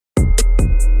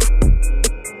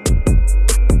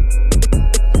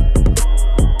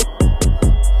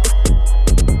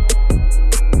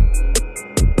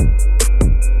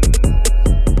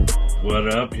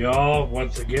y'all?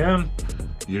 Once again,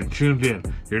 you're tuned in.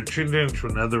 You're tuned in to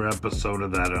another episode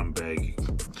of that Unbagging.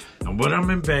 And what I'm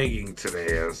unbagging today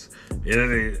is,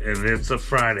 and it's a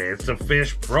Friday. It's a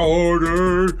fish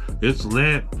Friday. It's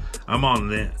lit. I'm on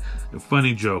lit. A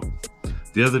funny joke.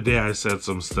 The other day I said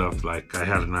some stuff like I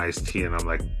had an iced tea, and I'm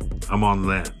like, I'm on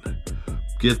lit.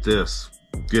 Get this.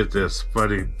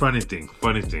 Funny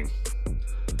thing.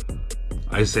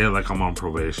 I say it like I'm on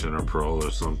probation or parole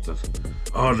or something.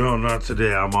 Oh no, not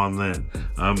today. I'm on that.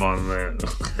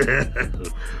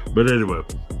 But anyway,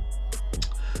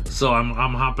 so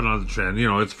I'm hopping on the trend. You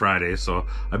know, it's Friday, so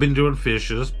I've been doing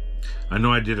fishes. I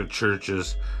know I did a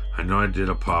Church's. I know I did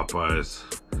a Popeyes.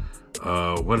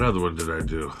 What other one did I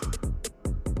do?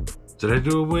 Did I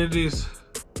do a Wendy's?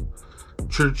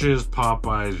 Church's,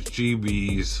 Popeyes,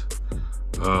 GB's.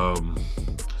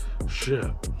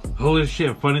 Shit. Holy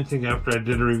shit, funny thing, after I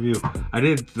did a review, I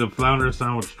did the flounder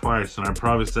sandwich twice, and I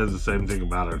probably said the same thing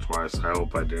about it twice. I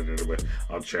hope I did anyway.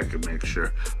 I'll check and make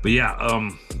sure. But yeah,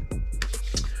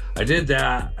 I did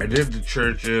that. I did the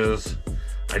Church's.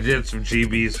 I did some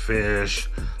GB's fish.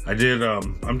 I did,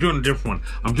 I'm doing a different one.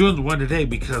 I'm doing the one today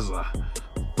because,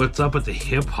 what's up with the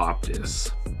hip-hop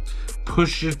is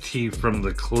Pusha T from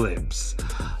the Clips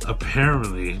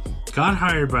apparently got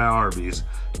hired by Arby's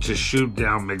to shoot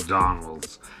down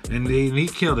McDonald's, and he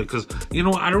killed it. Because, you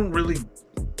know, I don't really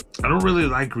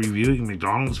like reviewing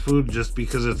McDonald's food just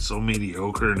because it's so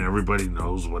mediocre and everybody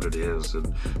knows what it is,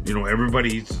 and you know,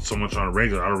 everybody eats it so much on a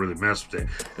regular. I don't really mess with it,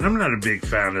 and I'm not a big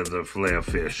fan of the filet of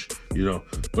fish, you know,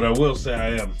 but I will say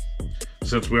I am,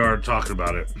 since we are talking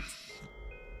about it.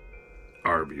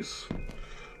 Arby's,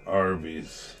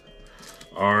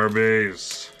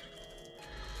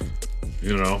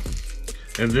 you know.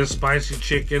 And this spicy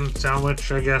chicken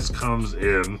sandwich, I guess, comes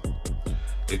in.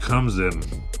 It comes in.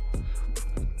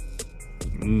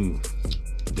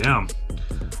 Damn.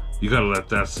 You gotta let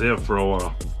that sit for a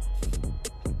while.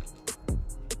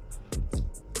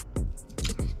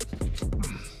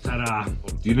 Ta-da.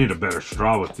 You need a better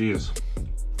straw with these.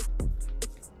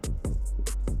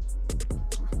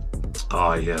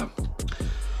 Oh, yeah.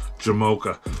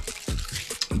 Jamocha.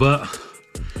 But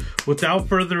without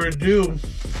further ado,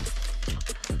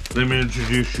 let me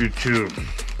introduce you to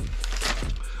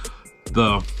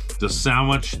the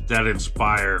sandwich that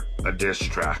inspired a diss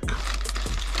track.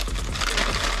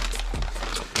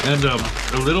 And a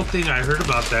little thing I heard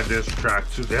about that diss track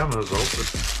too, damn, it was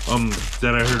open,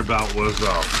 that I heard about was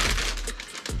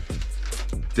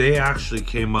they actually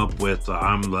came up with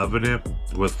I'm Loving It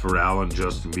with Pharrell and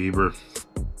Justin Bieber.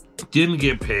 Didn't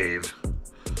get paid,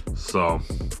 so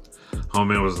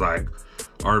homie was like,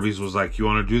 Arby's was like, you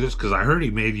want to do this? Because I heard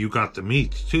he made You Got the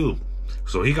Meat too.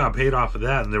 So he got paid off of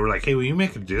that. And they were like, hey, will you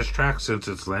make a diss track since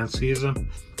it's Lent season?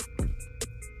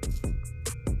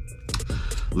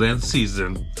 Lent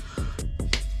season.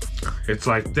 It's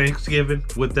like Thanksgiving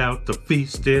without the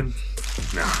feasting.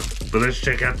 Nah, but let's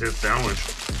check out this sandwich.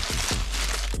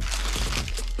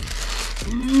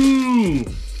 Ooh.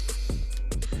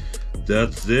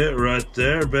 That's it right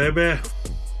there, baby.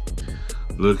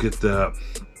 Look at that.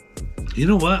 You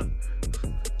know what?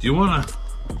 Do you wanna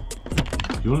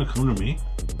come to me?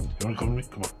 You wanna come to me?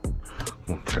 Come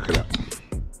on, check it out.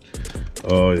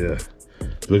 Oh yeah,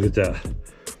 look at that.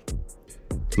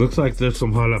 Looks like there's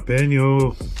some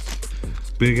jalapeno,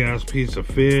 big ass piece of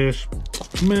fish.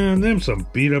 Man, them some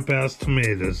beat up ass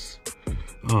tomatoes.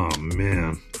 Oh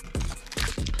man,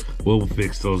 we'll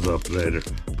fix those up later.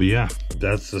 But yeah,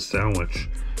 that's the sandwich.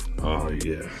 Oh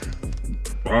yeah.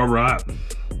 All right.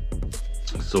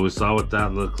 So we saw what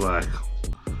that looked like.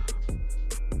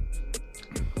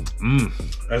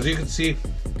 As you can see,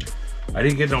 I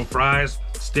didn't get no fries.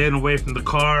 Staying away from the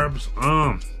carbs.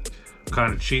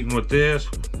 Kind of cheating with this.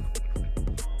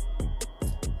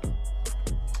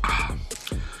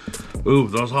 Ooh,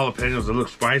 those jalapenos, they look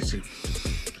spicy.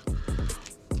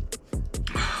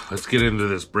 Let's get into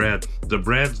this bread. The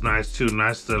bread's nice too.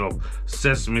 Nice little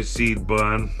sesame seed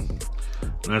bun.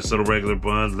 Nice little regular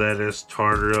bun, lettuce,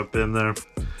 tartar up in there.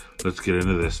 Let's get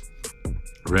into this.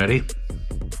 Ready?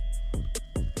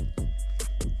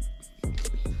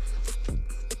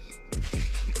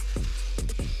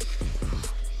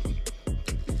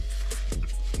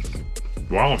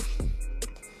 Wow.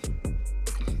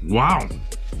 Wow.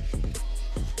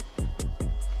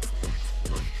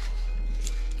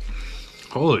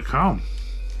 Holy cow.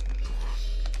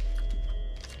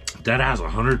 That has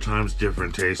 100 times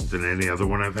different taste than any other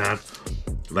one I've had.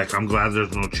 Like, I'm glad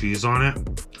there's no cheese on it.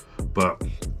 But,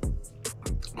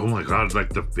 oh my god, like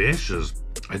the fish is,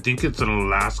 I think it's an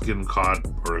Alaskan cod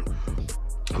or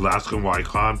Alaskan white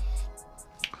cod.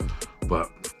 But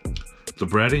The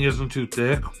breading isn't too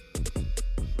thick.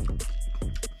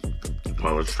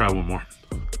 Well, let's try one more.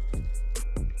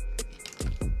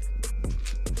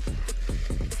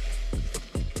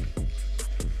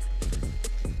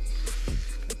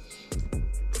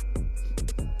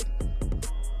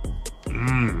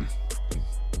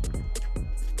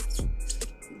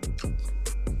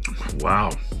 Wow.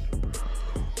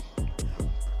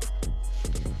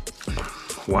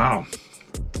 Wow.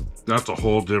 That's a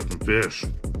whole different fish.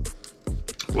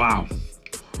 Wow.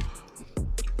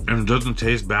 And it doesn't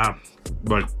taste bad.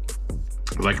 But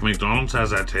like McDonald's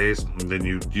has that taste, and then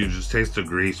you just taste the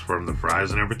grease from the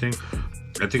fries and everything.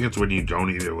 I think it's when you don't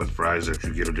eat it with fries that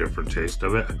you get a different taste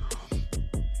of it.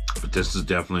 But this is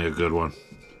definitely a good one.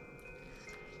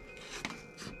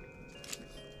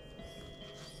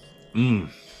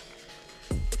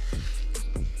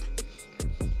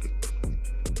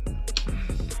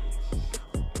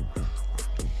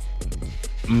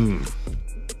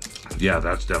 Yeah,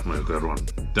 that's definitely a good one.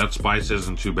 That spice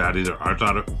isn't too bad either. I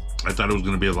thought it was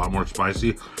gonna be a lot more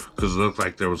spicy because it looked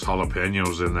like there was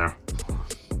jalapenos in there,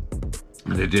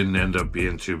 and it didn't end up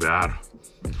being too bad.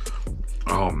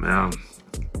 Oh man,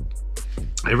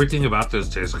 everything about this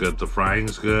tastes good. The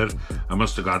frying's good. I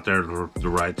must have got there at the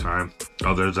right time.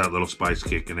 Oh, there's that little spice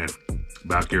kicking in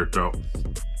back of your throat.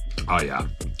 Oh yeah,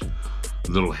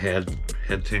 little head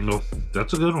tingle.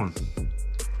 That's a good one.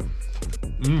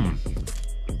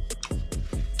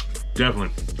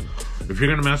 Definitely. If you're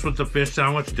gonna mess with the fish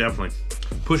sandwich, definitely.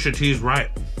 Pusha T's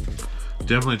right.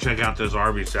 Definitely check out this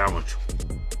Arby's sandwich,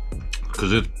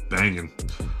 because it's banging.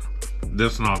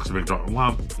 This knocks McDonald's.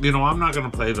 Well, you know, I'm not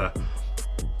gonna play the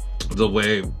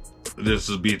way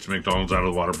this beats McDonald's out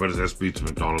of the water, but this beats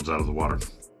McDonald's out of the water.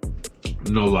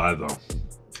 No lie though.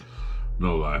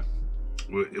 No lie.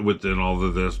 Within all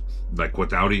of this, like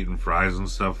without eating fries and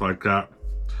stuff like that,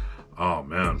 oh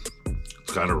man,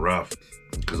 it's kind of rough,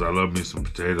 because I love me some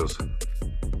potatoes.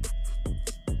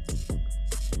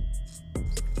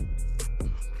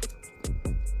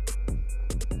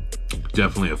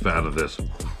 Definitely a fan of this.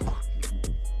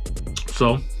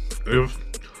 So, if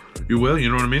you will, you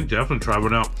know what I mean? Definitely try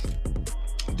one out.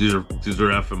 These are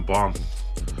effing bomb.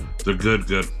 They're good.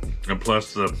 And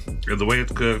plus, the way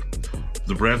it's cooked,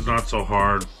 the bread's not so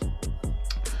hard,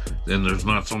 and there's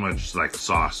not so much like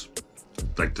sauce,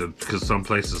 like because some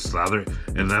places slather,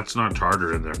 and that's not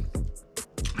tartar in there.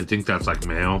 I think that's like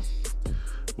mayo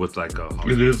with like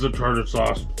it is a tartar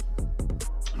sauce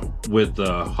with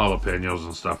jalapenos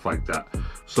and stuff like that.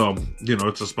 So, you know,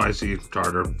 it's a spicy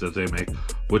tartar that they make,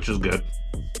 which is good.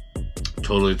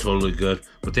 Totally good.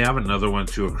 But they have another one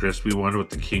too, a crispy one with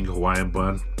the King Hawaiian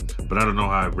bun. But I don't know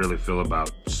how I really feel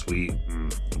about sweet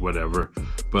and whatever.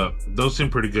 But those seem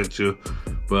pretty good too.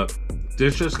 But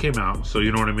this just came out, so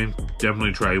you know what I mean?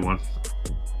 Definitely try one.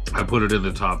 I put it in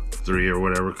the top 3 or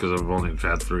whatever because I've only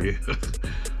had 3.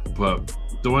 But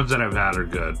the ones that I've had are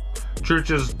good.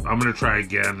 Churches, I'm going to try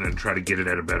again and try to get it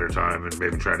at a better time and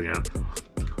maybe try it again.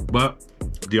 But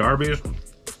the Arby's,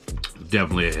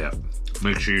 definitely a hit.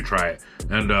 Make sure you try it.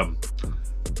 And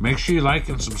make sure you like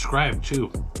and subscribe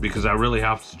too, because I really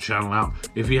helps the channel out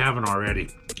if you haven't already.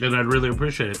 And I'd really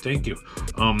appreciate it. Thank you.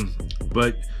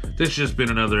 But this has just been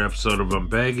another episode of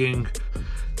Unbagging.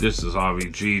 This is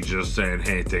Javi G just saying,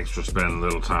 hey, thanks for spending a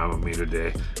little time with me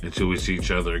today. Until we see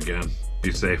each other again,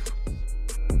 be safe.